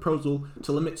with a proposal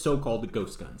to limit so-called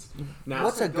ghost guns. Now,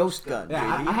 what's a ghost gun,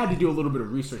 yeah, baby? I had to do a little bit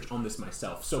of research on this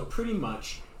myself. So pretty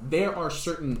much, there are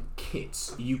certain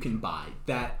kits you can buy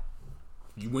that,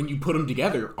 when you put them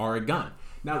together, are a gun.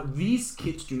 Now, these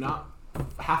kits do not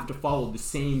have to follow the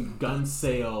same gun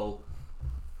sale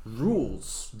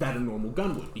rules that a normal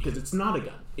gun would, because it's not a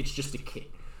gun. It's just a kit.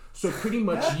 So pretty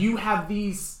much you have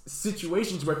these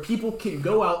situations where people can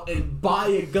go out and buy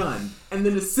a gun and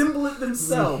then assemble it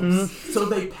themselves so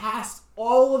they pass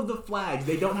all of the flags.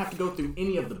 They don't have to go through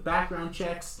any of the background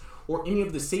checks or any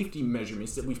of the safety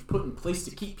measurements that we've put in place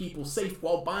to keep people safe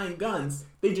while buying guns.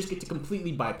 They just get to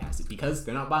completely bypass it because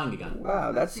they're not buying a gun.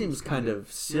 Wow, that seems kind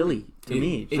of silly to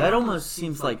me. That almost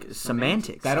seems like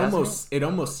semantics. It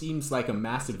almost seems like a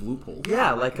massive loophole.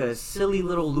 Yeah, like a silly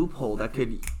little loophole that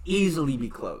could easily be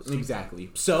closed. Exactly.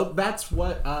 So that's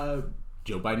what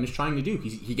Joe Biden is trying to do.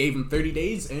 He gave them 30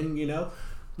 days, and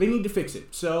they need to fix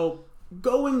it. So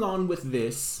going on with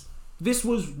this. This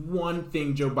was one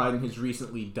thing Joe Biden has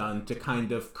recently done to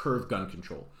kind of curb gun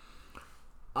control.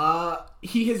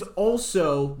 He has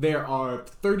also, there are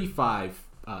 35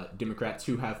 Democrats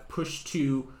who have pushed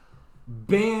to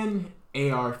ban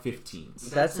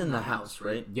AR-15s. That's in the House,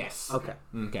 right? Yes.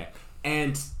 Okay.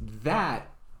 And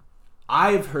that,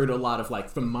 I've heard a lot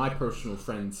of, from my personal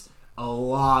friends, a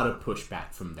lot of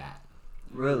pushback from that.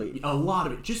 Really? A lot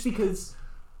of it. Just because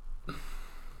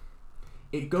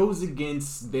it goes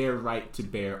against their right to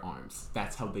bear arms.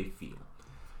 That's how they feel.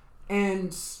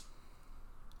 And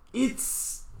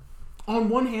it's, on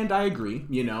one hand, I agree,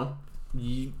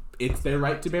 it's their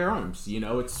right to bear arms.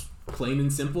 It's plain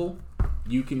and simple.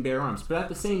 You can bear arms. But at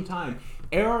the same time,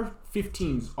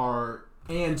 AR-15s are,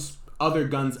 and other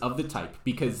guns of the type,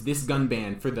 because this gun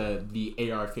ban for the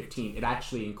AR-15, it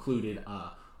actually included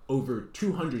over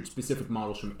 200 specific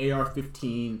models from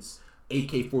AR-15s,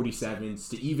 AK-47s,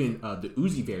 to even the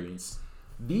Uzi variants.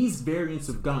 These variants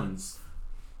of guns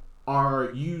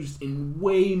are used in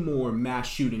way more mass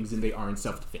shootings than they are in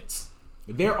self-defense.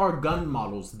 There are gun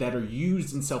models that are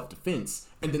used in self-defense,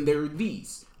 and then there are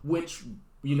these, which,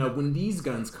 when these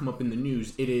guns come up in the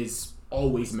news, it is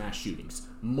always mass shootings,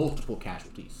 multiple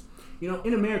casualties.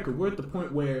 In America, we're at the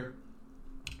point where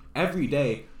every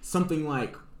day, something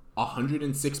like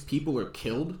 106 people are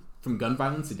killed from gun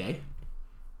violence a day.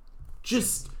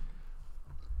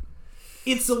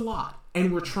 it's a lot,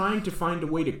 and we're trying to find a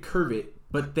way to curb it,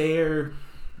 but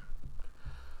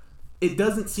it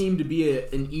doesn't seem to be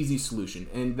an easy solution,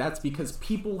 and that's because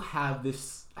people have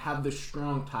this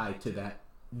strong tie to that.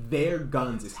 Their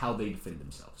guns is how they defend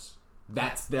themselves.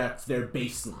 That's their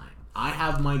baseline. I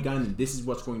have my gun, and this is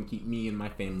what's going to keep me and my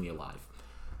family alive.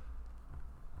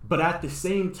 But at the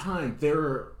same time, there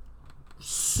are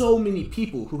so many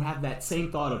people who have that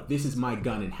same thought of, this is my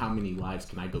gun, and how many lives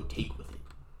can I go take with it?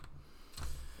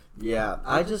 Yeah,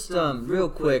 I just, real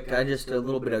quick, a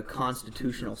little bit of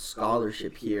constitutional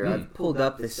scholarship here. I've pulled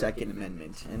up the Second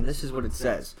Amendment, and this is what it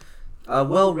says. A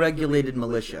well-regulated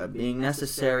militia, being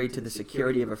necessary to the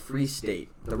security of a free state,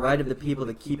 the right of the people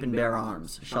to keep and bear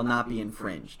arms, shall not be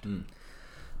infringed.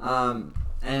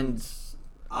 And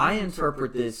I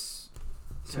interpret this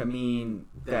to mean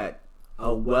that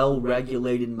a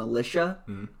well-regulated militia,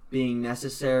 being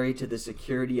necessary to the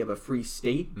security of a free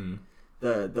state,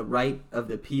 the right of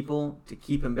the people to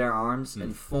keep and bear arms,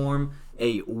 and form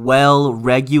a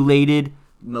well-regulated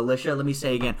militia. Let me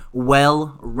say again,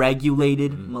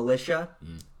 well-regulated militia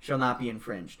shall not be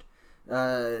infringed.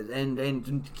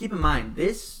 And keep in mind,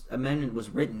 this amendment was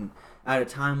written at a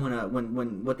time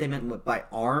when what they meant by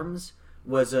arms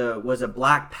was a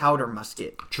black powder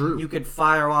musket. True. You could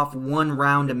fire off 1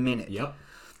 round a minute. Yep.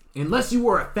 Unless you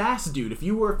were a fast dude. If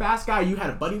you were a fast guy, you had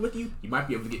a buddy with you, you might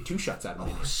be able to get 2 shots out of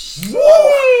it.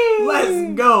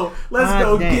 Let's go.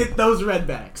 Get those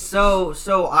redbacks.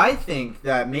 So I think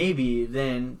that maybe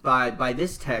then by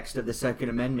this text of the Second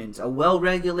Amendment, a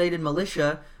well-regulated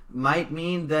militia might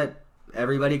mean that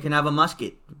everybody can have a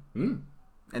musket. And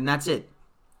that's it.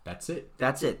 That's it.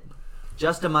 That's it.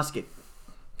 Just a musket.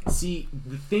 See,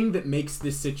 the thing that makes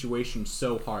this situation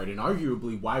so hard, and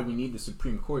arguably why we need the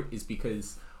Supreme Court, is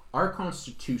because our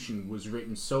Constitution was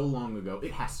written so long ago,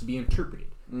 it has to be interpreted.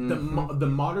 The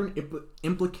modern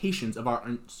implications of our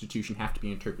Constitution have to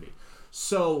be interpreted.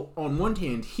 So, on one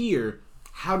hand, here,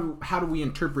 how do we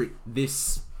interpret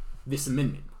this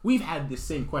amendment? We've had this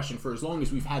same question for as long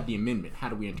as we've had the amendment. How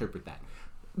do we interpret that?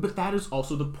 But that is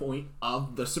also the point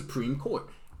of the Supreme Court.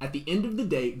 At the end of the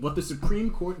day, what the Supreme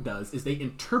Court does is they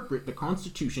interpret the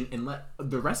Constitution and let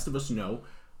the rest of us know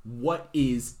what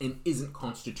is and isn't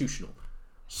constitutional.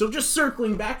 So just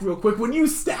circling back real quick, when you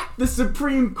stack the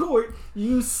Supreme Court,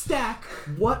 you stack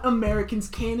what Americans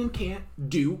can and can't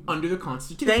do under the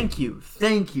Constitution.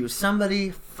 Thank you.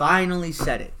 Somebody finally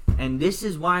said it. And this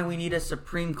is why we need a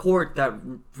Supreme Court that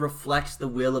reflects the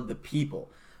will of the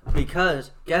people.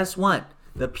 Because, guess what?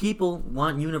 The people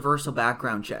want universal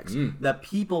background checks. The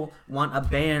people want a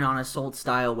ban on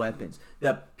assault-style weapons.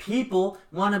 The people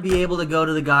want to be able to go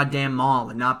to the goddamn mall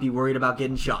and not be worried about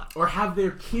getting shot. Or have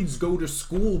their kids go to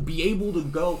school, be able to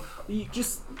go.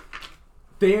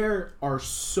 There are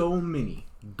so many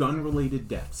gun-related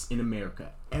deaths in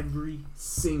America every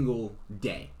single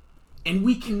day. And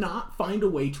we cannot find a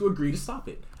way to agree to stop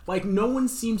it. Like, no one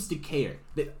seems to care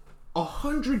that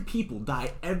 100 people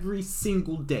die every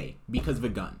single day because of a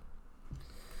gun.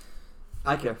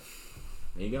 I care.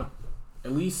 There you go.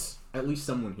 At least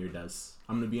someone here does.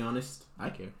 I'm gonna be honest. I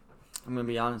care. I'm gonna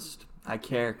be honest. I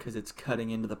care because it's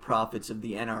cutting into the profits of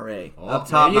the NRA. Oh, up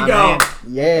top, there you go. Man.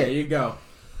 Yeah. There you go.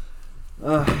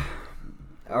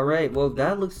 All right. Well,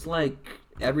 that looks like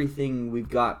everything we've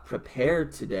got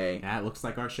prepared today. That looks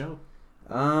like our show.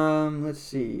 Let's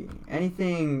see.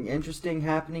 Anything interesting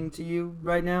happening to you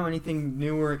right now? Anything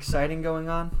new or exciting going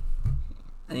on?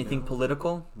 Anything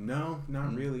political? No,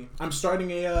 not really. I'm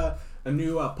starting a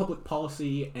new public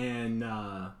policy and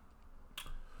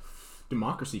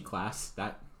democracy class.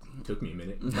 That took me a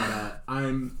minute, but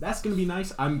that's gonna be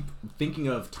nice. I'm thinking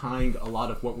of tying a lot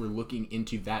of what we're looking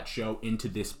into that show into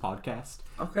this podcast.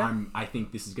 Okay. I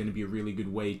think this is gonna be a really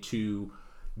good way to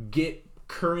get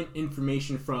current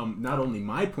information from not only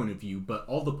my point of view, but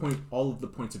all of the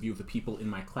points of view of the people in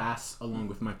my class, along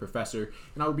with my professor,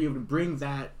 and I'll be able to bring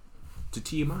that to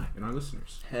TMI and our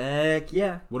listeners. Heck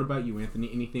yeah. What about you,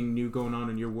 Anthony? Anything new going on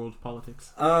in your world of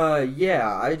politics?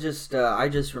 Yeah. I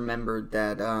just remembered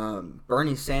that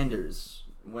Bernie Sanders,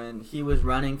 when he was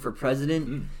running for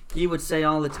president, he would say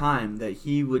all the time that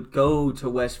he would go to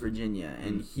West Virginia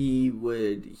and he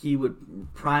would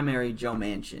primary Joe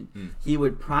Manchin. He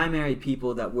would primary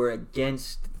people that were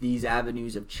against these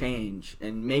avenues of change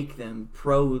and make them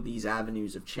pro these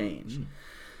avenues of change.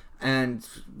 And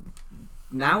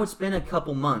now it's been a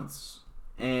couple months,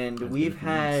 and we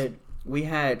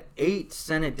had 8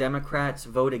 Senate Democrats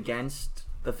vote against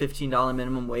the $15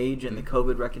 minimum wage and the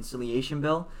COVID reconciliation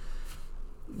bill.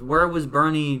 Where was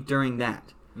Bernie during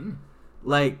that?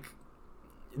 Like,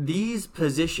 these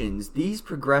positions, these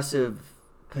progressive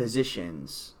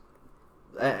positions,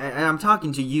 and I'm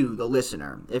talking to you, the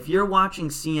listener, if you're watching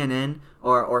CNN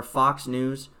or Fox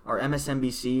News or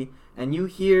MSNBC and you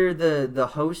hear the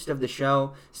host of the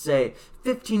show say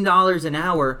 $15 an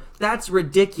hour, that's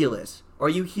ridiculous. Or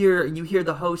you hear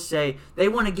the host say they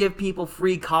want to give people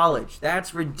free college,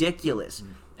 that's ridiculous.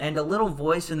 And a little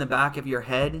voice in the back of your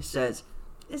head says,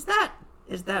 is that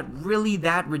really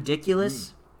that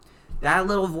ridiculous? That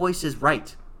little voice is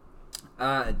right.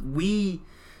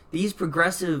 These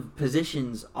progressive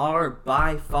positions are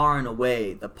by far and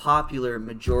away the popular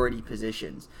majority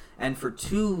positions. And for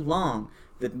too long,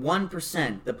 the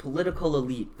 1%, the political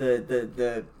elite,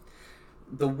 the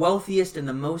wealthiest and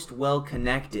the most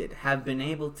well-connected have been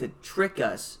able to trick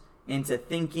us into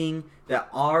thinking that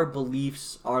our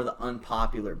beliefs are the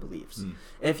unpopular beliefs.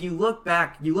 If you look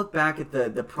back at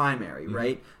the primary,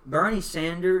 right? Bernie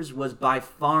Sanders was by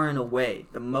far and away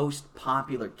the most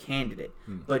popular candidate.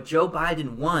 But Joe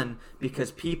Biden won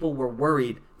because people were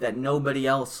worried that nobody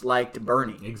else liked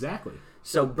Bernie. Exactly.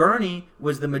 So Bernie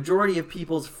was the majority of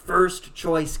people's first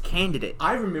choice candidate.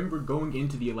 I remember going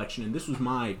into the election, and this was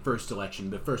my first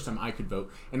election, the first time I could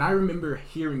vote, and I remember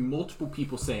hearing multiple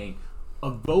people saying, a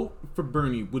vote for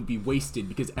Bernie would be wasted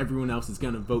because everyone else is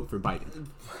going to vote for Biden.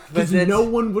 Because no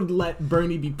one would let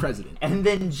Bernie be president. And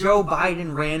then Joe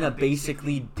Biden ran a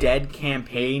basically dead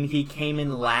campaign. He came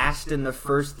in last in the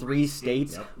first 3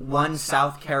 states, won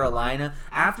South Carolina.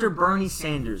 After Bernie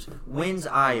Sanders wins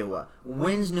Iowa,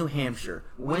 wins New Hampshire,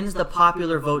 wins the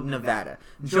popular vote in Nevada,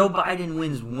 Joe Biden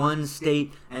wins 1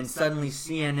 state, and suddenly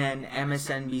CNN,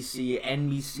 MSNBC,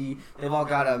 NBC, they've all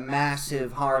got a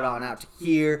massive hard-on out to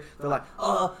here. They're like,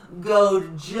 oh, go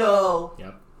Joe.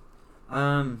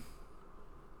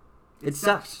 It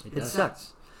sucks. It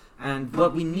sucks. And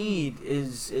what we need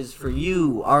is for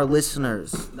you, our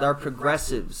listeners, our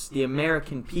progressives, the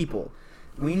American people.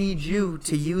 We need you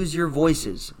to use your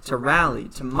voices, to rally,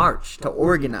 to march, to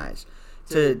organize,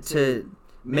 to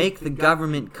make the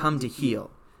government come to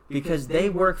heel. Because they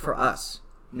work for us,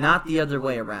 not the other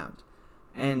way around.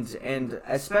 And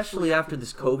especially after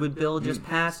this COVID bill just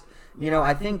passed,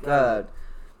 I think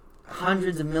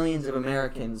hundreds of millions of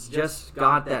Americans just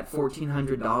got that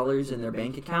 $1,400 in their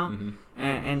bank account,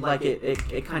 and like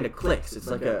it kind of clicks. It's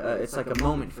like a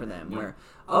moment for them where,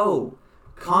 oh,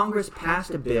 Congress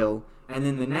passed a bill, and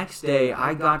then the next day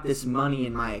I got this money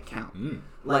in my account.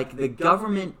 Like the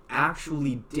government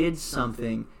actually did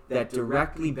something that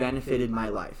directly benefited my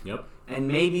life. And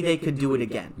maybe they could do it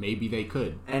again. Maybe they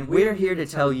could. And we're here to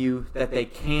tell you that they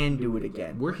can do it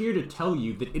again. We're here to tell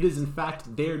you that it is in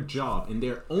fact their job, and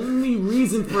their only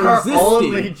reason for Our existing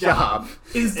only job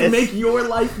is to make your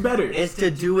life better. Is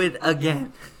to do it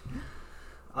again.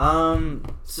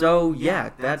 So yeah,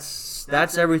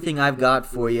 that's everything I've got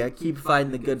for you. Keep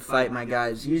fighting the good fight, my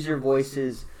guys. Use your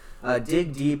voices.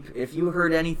 Dig deep. If you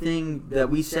heard anything that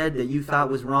we said that you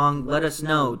thought was wrong, let us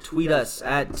know. Tweet us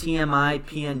at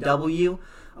TMIPNW.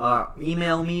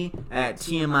 Email me at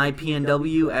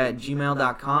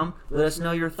tmipnw@gmail.com. Let us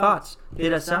know your thoughts.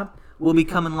 Hit us up. We'll be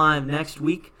coming live next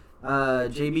week.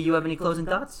 JB, you have any closing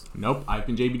thoughts? Nope. I've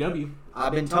been JBW.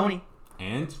 I've been Tony.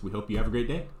 And we hope you have a great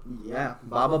day. Yeah.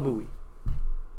 Baba Booey.